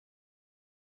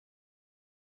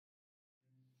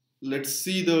let's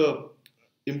see the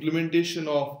implementation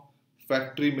of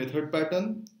factory method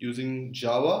pattern using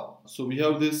Java. So we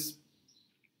have this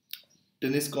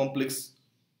tennis complex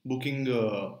booking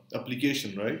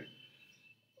application, right?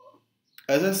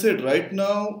 As I said, right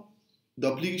now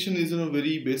the application is in a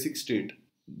very basic state.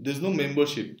 There's no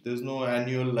membership, there's no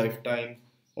annual, lifetime,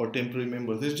 or temporary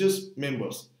members. There's just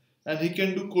members, and he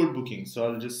can do code booking. So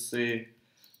I'll just say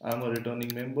I'm a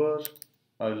returning member.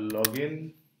 I'll log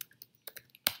in,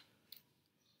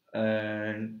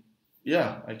 and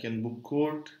yeah, I can book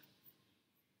code.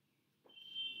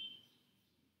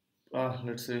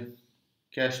 Let's say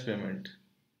cash payment.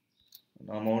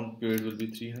 Amount paid will be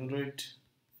 300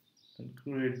 and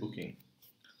create booking.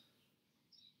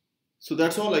 So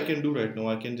that's all I can do right now.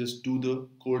 I can just do the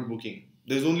code booking.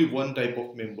 There's only one type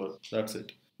of member. That's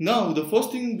it. Now, the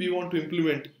first thing we want to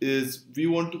implement is we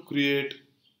want to create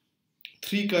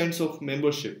three kinds of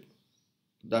membership.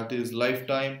 That is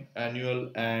lifetime,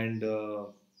 annual, and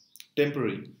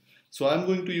temporary. So I'm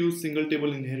going to use single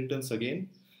table inheritance again.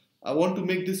 I want to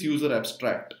make this user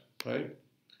abstract, right?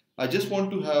 I just want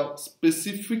to have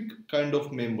specific kind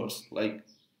of members, like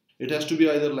it has to be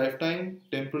either lifetime,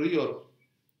 temporary, or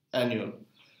annual.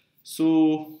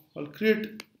 So I'll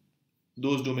create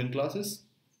those domain classes.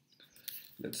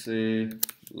 Let's say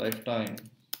lifetime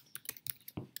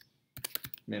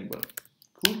member.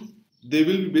 Cool. They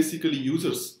will be basically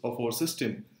users of our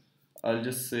system. I'll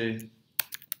just say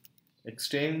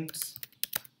extends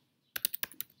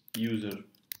user.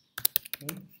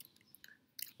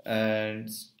 And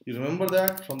you remember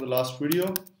that from the last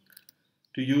video,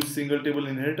 to use single table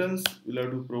inheritance, we'll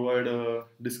have to provide a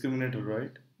discriminator,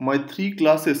 right? My three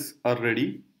classes are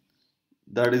ready.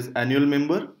 That is annual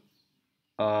member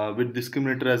with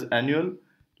discriminator as annual,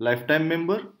 lifetime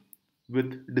member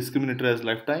with discriminator as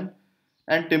lifetime,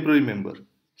 and temporary member.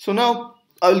 So now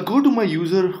I'll go to my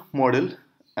user model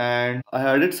and I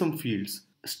added some fields,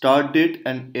 start date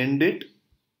and end date,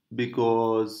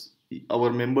 because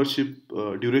our membership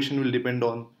duration will depend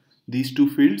on these two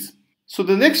fields. So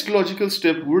the next logical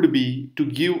step would be to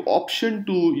give option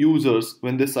to users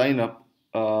when they sign up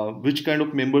which kind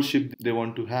of membership they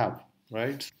want to have,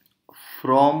 right?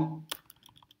 From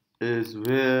is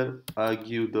where I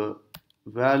give the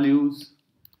values,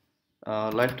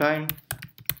 lifetime,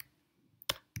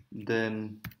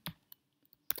 then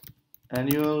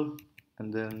annual,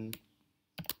 and then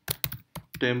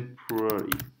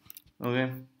temporary.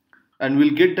 Okay, and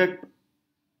we'll get that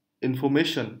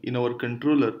information in our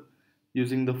controller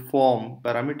using the form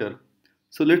parameter.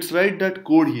 So let's write that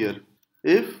code here.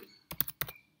 If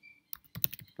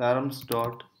params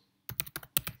dot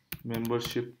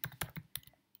membership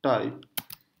type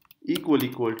equal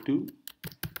to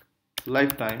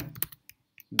lifetime,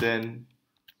 then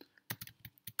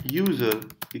user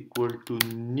equal to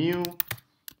new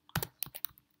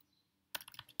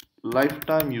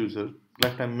lifetime user,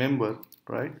 lifetime member,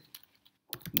 right?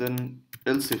 Then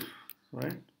else if,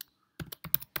 right?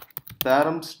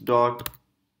 Params dot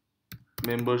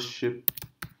membership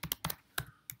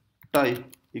type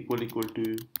equal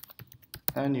to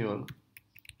annual.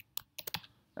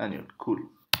 Cool.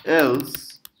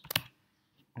 Else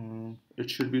it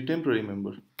should be temporary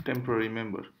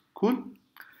member. Cool.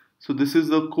 So this is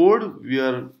the code. We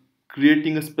are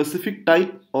creating a specific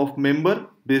type of member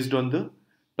based on the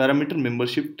parameter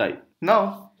membership type.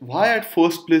 Now, why at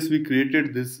first place we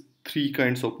created these three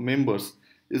kinds of members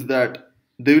is that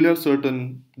they will have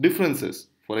certain differences.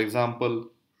 For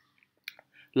example,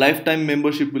 lifetime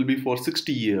membership will be for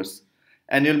 60 years,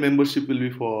 annual membership will be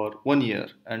for 1 year,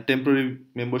 and temporary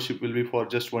membership will be for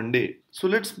just 1 day. So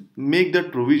let's make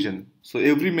that provision. So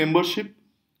every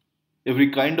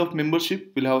kind of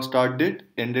membership will have a start date,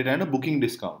 end date, and a booking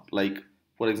discount. Like,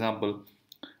 for example,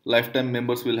 lifetime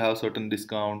members will have certain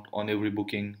discount on every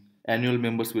booking, annual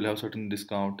members will have certain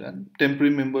discount, and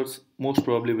temporary members most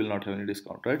probably will not have any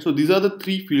discount, right? So these are the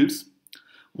three fields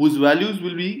whose values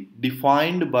will be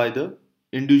defined by the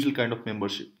individual kind of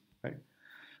membership, right?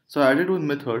 So I added one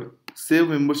method, save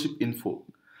membership info.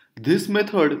 This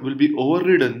method will be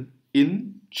overridden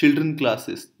in children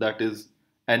classes, that is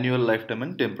annual, lifetime,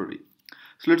 and temporary.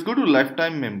 So let's go to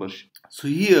lifetime membership. So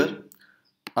here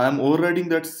I am overriding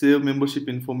that save membership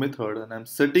info method, and I'm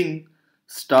setting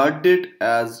start date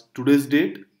as today's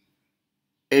date,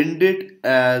 end date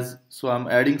as, so I'm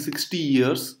adding 60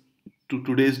 years to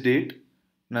today's date,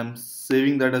 and I'm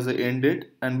saving that as an end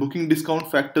date, and booking discount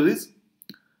factor is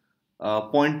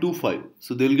 0.25,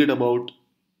 so they'll get about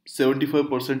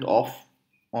 75% off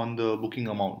on the booking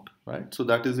amount, right? So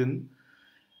that is in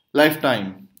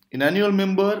lifetime. In annual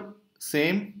member,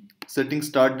 same, setting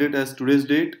start date as today's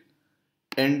date,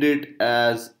 end date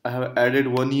as I have added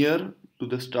 1 year to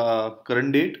the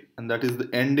current date, and that is the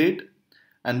end date.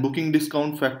 And booking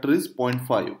discount factor is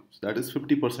 0.5, so that is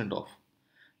 50% off.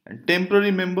 And temporary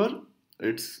member,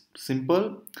 it's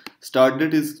simple. Start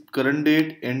date is current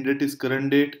date, end date is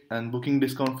current date, and booking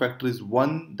discount factor is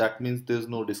 1. That means there's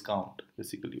no discount.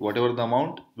 Basically, whatever the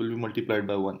amount will be multiplied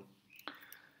by 1.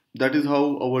 That is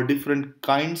how our different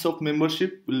kinds of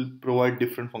membership will provide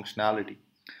different functionality.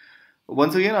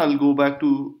 Once again, I'll go back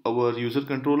to our user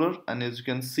controller, and as you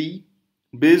can see,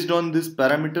 based on this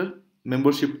parameter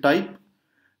membership type,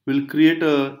 we'll create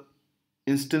a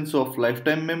instance of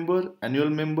lifetime member, annual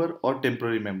member, or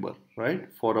temporary member, right,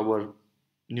 for our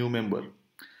new member.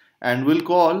 And we'll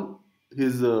call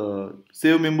his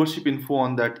save membership info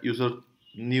on that user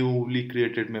newly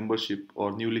created membership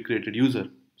or newly created user.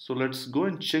 So let's go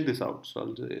and check this out. So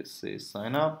I'll just say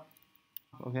sign up.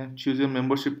 Okay, choose your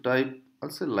membership type. I'll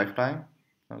say lifetime.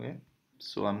 Okay,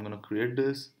 so I'm gonna create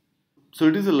this. So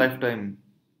it is a lifetime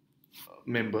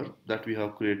member that we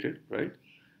have created, right?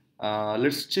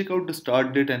 Let's check out the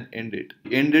start date and end date.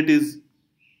 End date is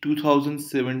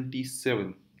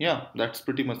 2077. Yeah, that's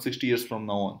pretty much 60 years from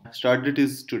now on. Start date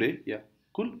is today. Yeah,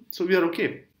 cool. So we are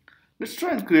okay. Let's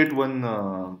try and create one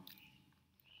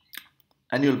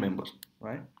annual member,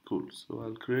 right? Cool. So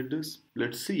I'll create this.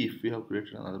 Let's see if we have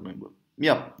created another member.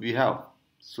 Yeah, we have.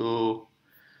 So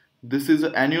this is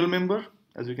an annual member,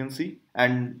 as you can see,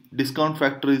 and discount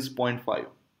factor is 0.5.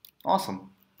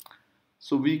 Awesome.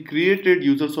 So we created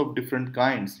users of different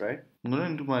kinds, right? I'm going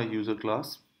into my user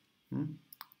class, and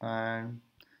I'm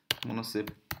going to say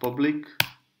public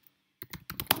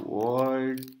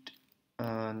void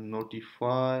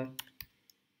notify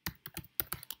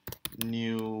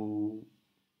new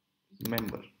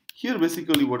member. Here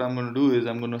basically what I'm going to do is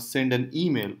I'm going to send an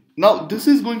email. Now this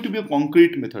is going to be a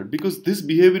concrete method because this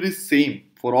behavior is same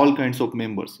for all kinds of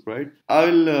members, right?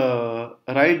 I'll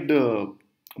write the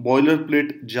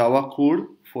boilerplate Java code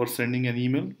for sending an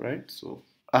email, right? So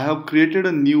I have created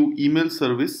a new email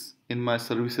service in my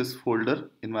services folder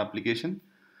in my application.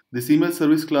 This email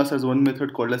service class has one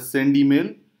method called as send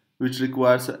email, which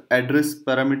requires an address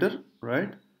parameter,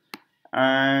 right?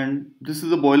 And this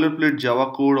is a boilerplate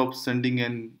Java code of sending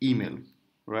an email,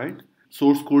 right?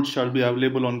 Source code shall be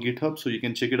available on GitHub, so you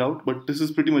can check it out. But this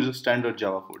is pretty much a standard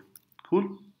Java code.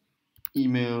 Cool.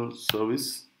 Email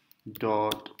service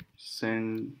dot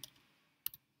send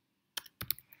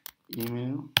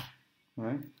email,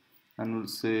 right? And we'll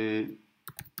say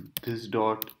this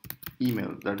dot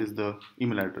email, that is the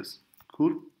email address.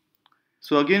 Cool.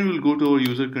 So again, we'll go to our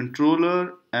user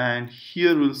controller, and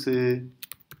here we'll say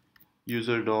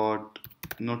user dot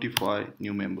notify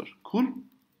new member. Cool.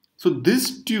 So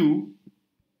these two,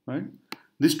 right?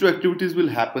 These two activities will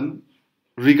happen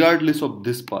regardless of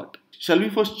this part. Shall we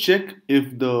first check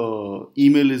if the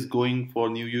email is going for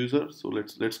new user? So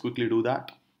let's quickly do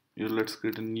that. Here, let's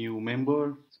create a new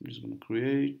member. So I'm just going to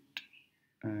create,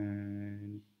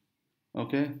 and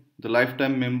okay, the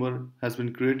lifetime member has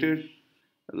been created.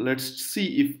 Let's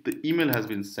see if the email has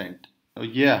been sent. Oh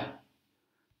yeah.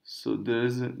 So there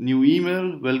is a new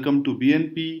email. Welcome to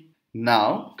BNP.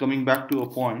 Now coming back to a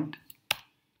point.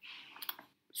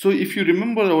 So if you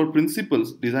remember our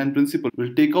principles, design principle,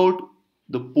 we'll take out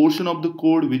the portion of the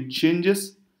code which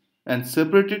changes and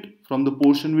separate it from the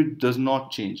portion which does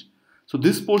not change. So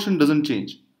this portion doesn't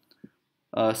change.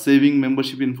 Saving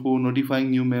membership info,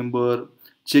 notifying new member,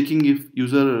 checking if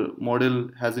user model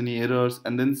has any errors,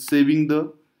 and then saving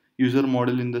the user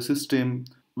model in the system.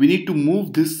 We need to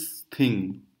move this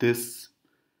thing, this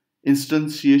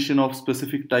instantiation of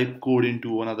specific type code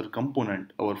into another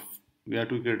component. We have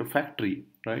to create a factory,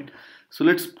 right? So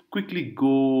let's quickly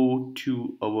go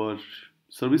to our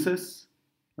services,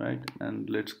 right? And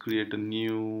let's create a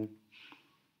new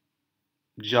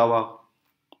Java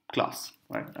class,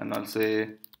 right? And I'll say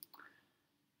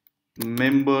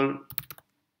member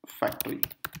factory.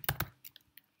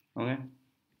 Okay.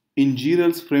 In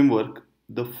gRails framework,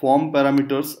 the form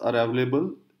parameters are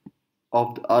available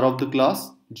of the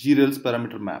class gRails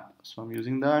parameter map. So I'm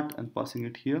using that and passing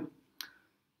it here.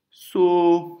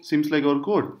 So seems like our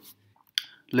code.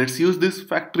 Let's use this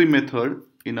factory method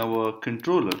in our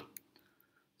controller.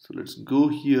 So let's go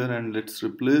here and let's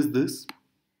replace this.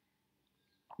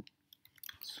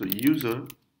 So user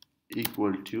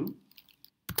equal to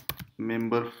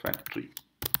member factory.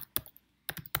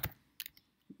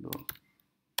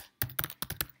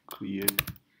 Create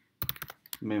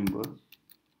member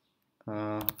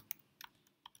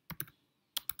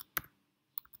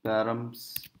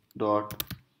params dot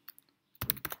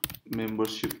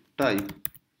membership type,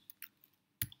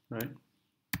 right?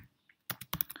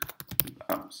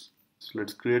 Params. So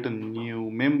let's create a new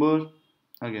member.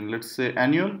 Again, let's say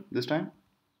annual this time.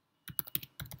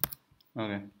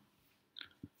 Okay,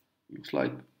 looks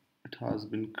like it has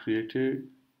been created.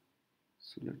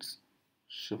 So let's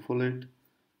shuffle it.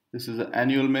 This is the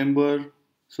annual member.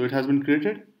 So it has been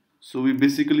created. So we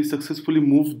basically successfully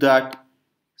moved that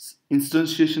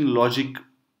instantiation logic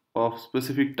of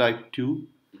specific type to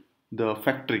the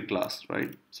factory class,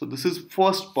 right? So this is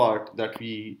first part that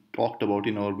we talked about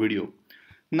in our video.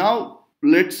 Now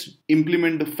let's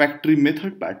implement the factory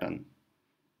method pattern.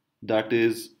 That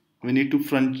is, we need to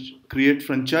create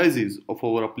franchises of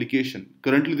our application.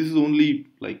 Currently this is only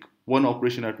like one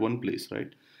operation at one place, right?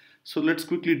 So let's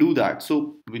quickly do that.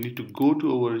 So we need to go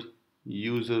to our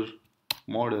user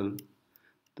model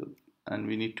and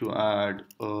we need to add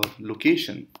a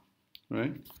location,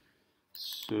 right?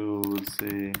 So we'll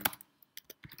say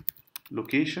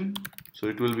location. So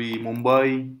it will be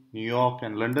Mumbai, New York,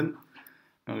 and London.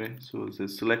 Okay, so we'll say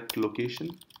select location.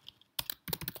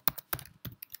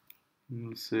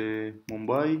 We'll say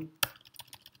Mumbai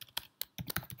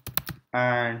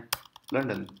and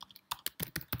London.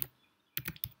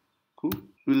 Cool.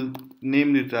 We'll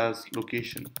name it as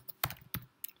location.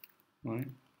 All right.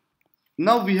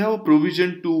 Now we have a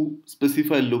provision to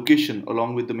specify location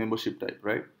along with the membership type,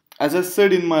 right? As I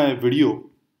said in my video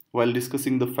while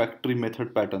discussing the factory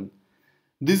method pattern,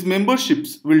 these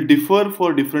memberships will differ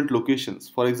for different locations.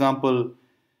 For example,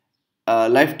 a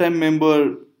lifetime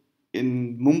member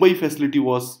in Mumbai facility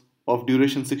was of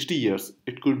duration 60 years.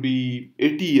 It could be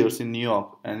 80 years in New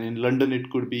York, and in London it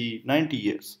could be 90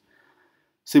 years.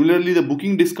 Similarly, the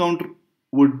booking discount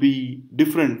would be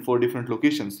different for different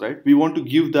locations, right? We want to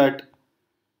give that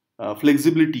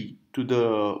flexibility to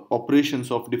the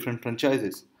operations of different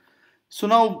franchises. So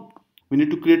now we need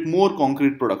to create more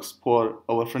concrete products for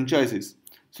our franchises.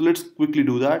 So let's quickly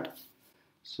do that.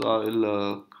 So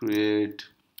I'll create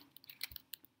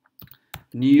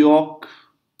New York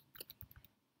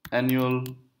annual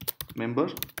member,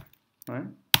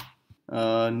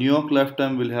 right? New York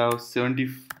lifetime will have 70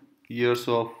 years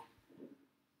of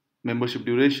membership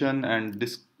duration, and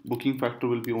this booking factor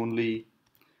will be only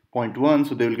 0.1,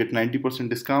 so they will get 90%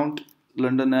 discount.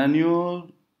 London annual,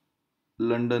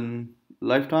 London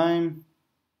lifetime,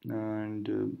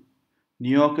 and New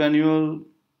York annual,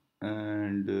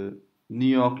 and New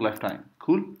York lifetime.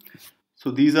 Cool.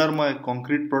 So these are my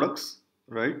concrete products,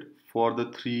 right, for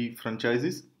the three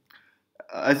franchises.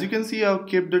 As you can see, I've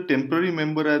kept the temporary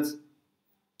member as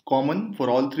common for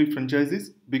all three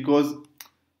franchises, because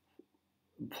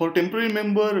for temporary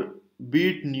member, be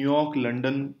it New York,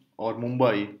 London, or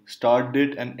Mumbai, start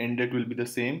date and end date will be the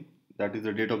same. That is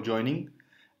the date of joining,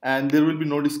 and there will be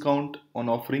no discount on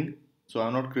offering. So I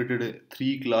have not created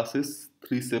three classes,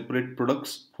 three separate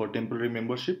products for temporary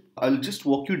membership. I'll just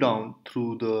walk you down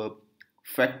through the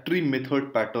factory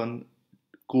method pattern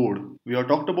code. We have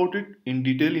talked about it in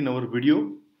detail in our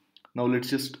video. Now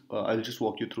I'll just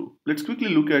walk you through. Let's quickly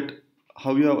look at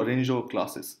how we have arranged our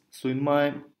classes. So in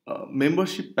my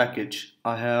membership package,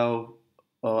 I have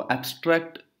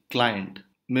abstract client,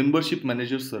 membership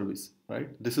manager service, right?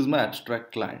 This is my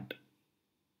abstract client.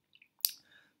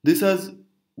 This has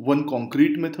one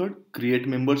concrete method, create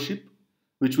membership,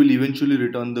 which will eventually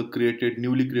return the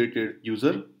newly created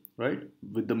user, right,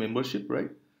 with the membership, right?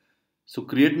 So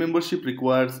create membership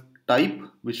requires type,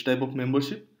 which type of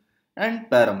membership, and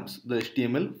params, the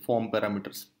HTML form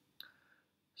parameters.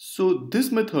 So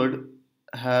this method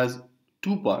has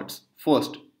two parts.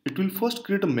 First, it will first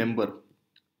create a member,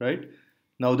 right?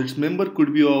 Now this member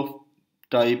could be of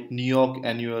type New York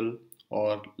annual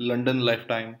or London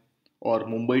lifetime or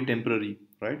Mumbai temporary,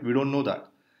 right? We don't know that.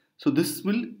 So this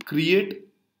will create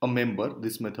a member,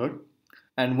 this method.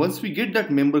 And once we get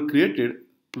that member created,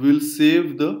 we'll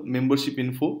save the membership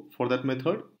info for that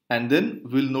method, and then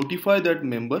we'll notify that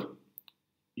member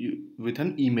with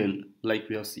an email like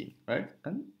we have seen, right?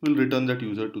 And we'll return that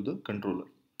user to the controller.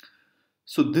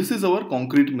 So this is our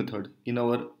concrete method in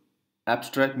our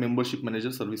abstract membership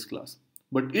manager service class,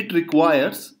 but it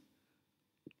requires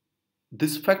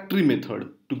this factory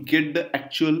method to get the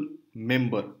actual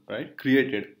member, right,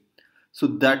 created. So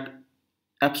that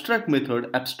abstract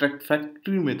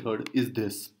factory method is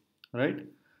this, right?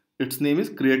 Its name is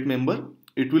create member.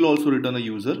 It will also return a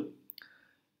user,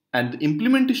 and the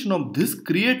implementation of this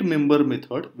create member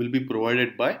method will be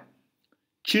provided by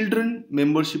children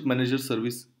membership manager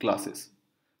service classes.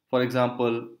 For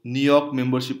example, New York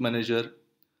membership manager,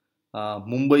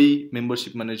 Mumbai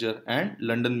membership manager, and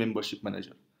London membership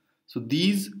manager. So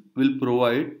these will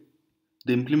provide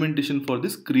the implementation for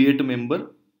this create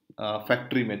member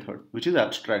factory method, which is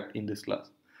abstract in this class.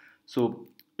 So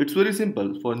it's very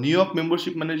simple. For New York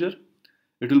membership manager,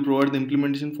 it will provide the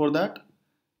implementation for that.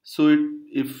 So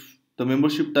if the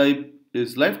membership type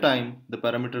is lifetime, the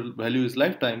parameter value is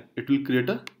lifetime, it will create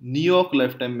a New York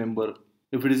lifetime member.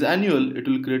 If it is annual, it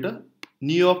will create a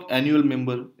New York annual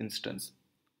member instance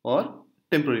or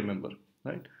temporary member,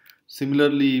 right?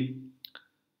 Similarly,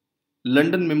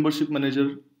 London membership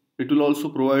manager, it will also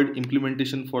provide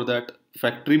implementation for that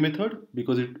factory method,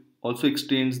 because it also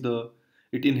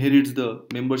it inherits the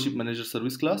membership manager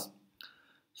service class.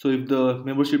 So if the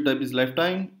membership type is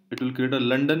lifetime, it will create a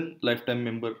London lifetime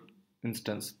member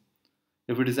instance.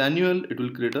 If it is annual, it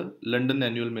will create a London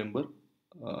annual member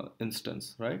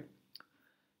instance, right?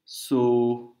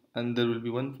 So, and there will be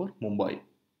one for Mumbai.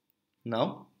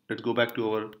 Now, let's go back to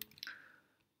our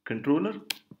controller.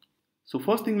 So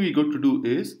first thing we got to do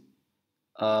is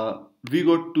we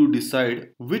got to decide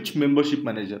which membership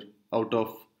manager out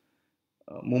of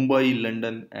Mumbai,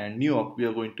 London, and New York we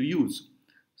are going to use.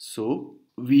 So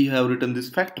we have written this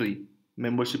factory,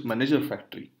 membership manager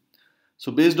factory.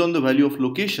 So based on the value of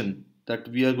location that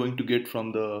we are going to get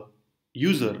from the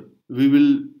user, we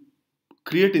will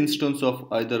create instance of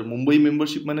either Mumbai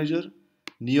membership manager,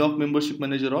 New York membership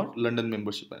manager, or London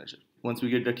membership manager. Once we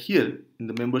get that here in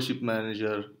the membership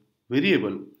manager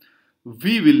variable,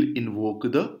 we will invoke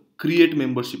the create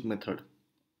membership method,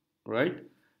 right?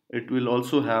 It will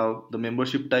also have the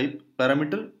membership type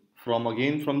parameter from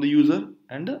the user,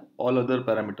 and all other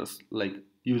parameters like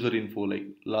user info like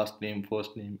last name,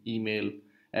 first name, email,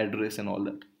 address, and all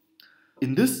that.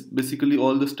 In this, basically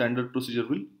all the standard procedure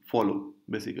will follow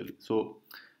basically. So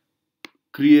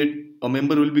create a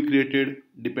member will be created,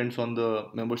 depends on the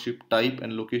membership type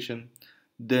and location.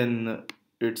 Then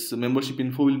its membership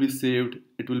info will be saved,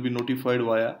 it will be notified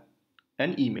via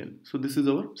an email. So this is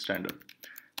our standard.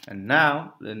 And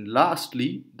now then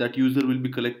lastly, that user will be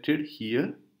collected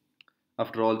here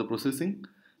after all the processing,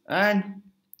 and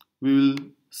we will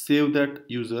save that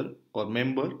user or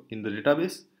member in the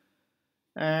database,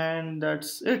 and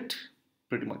that's it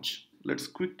pretty much. Let's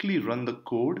quickly run the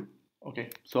code. Okay,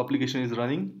 so application is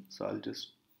running, so I'll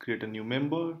just create a new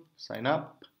member, sign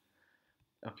up.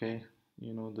 Okay,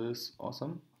 you know this,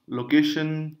 awesome.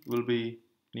 Location will be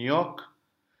New York,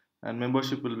 and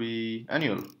membership will be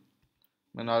annual,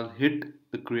 and I'll hit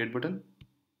the create button.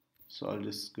 So I'll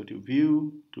just go to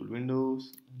view, tool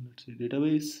windows, and let's say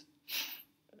database,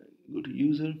 go to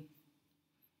user,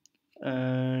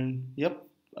 and yep,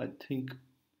 I think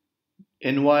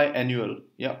NY annual.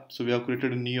 Yeah, so we have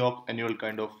created a New York annual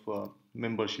kind of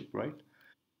membership, right?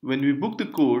 When we book the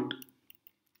code,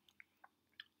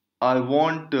 I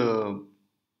want on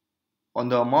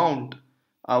the amount,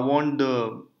 I want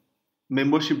the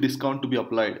membership discount to be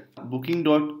applied.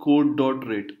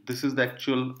 Booking.code.rate. This is the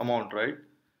actual amount, right?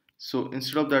 So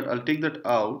instead of that, I'll take that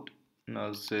out and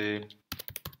I'll say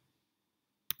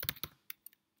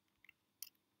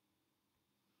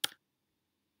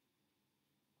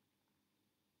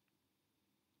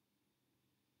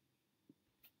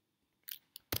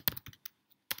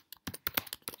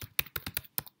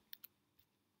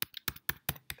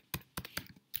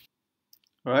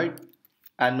right,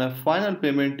 and my final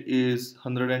payment is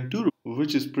 102 rupees,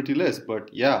 which is pretty less,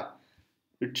 but yeah,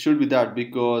 it should be that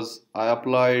because I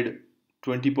applied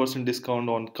 20% discount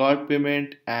on card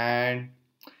payment and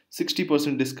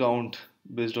 60% discount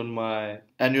based on my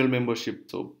annual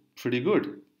membership. So pretty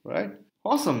good, right?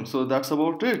 Awesome. So that's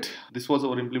about it. This was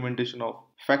our implementation of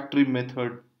factory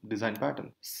method design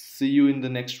pattern. See you in the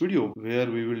next video where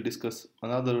we will discuss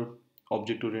another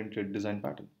object oriented design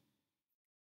pattern.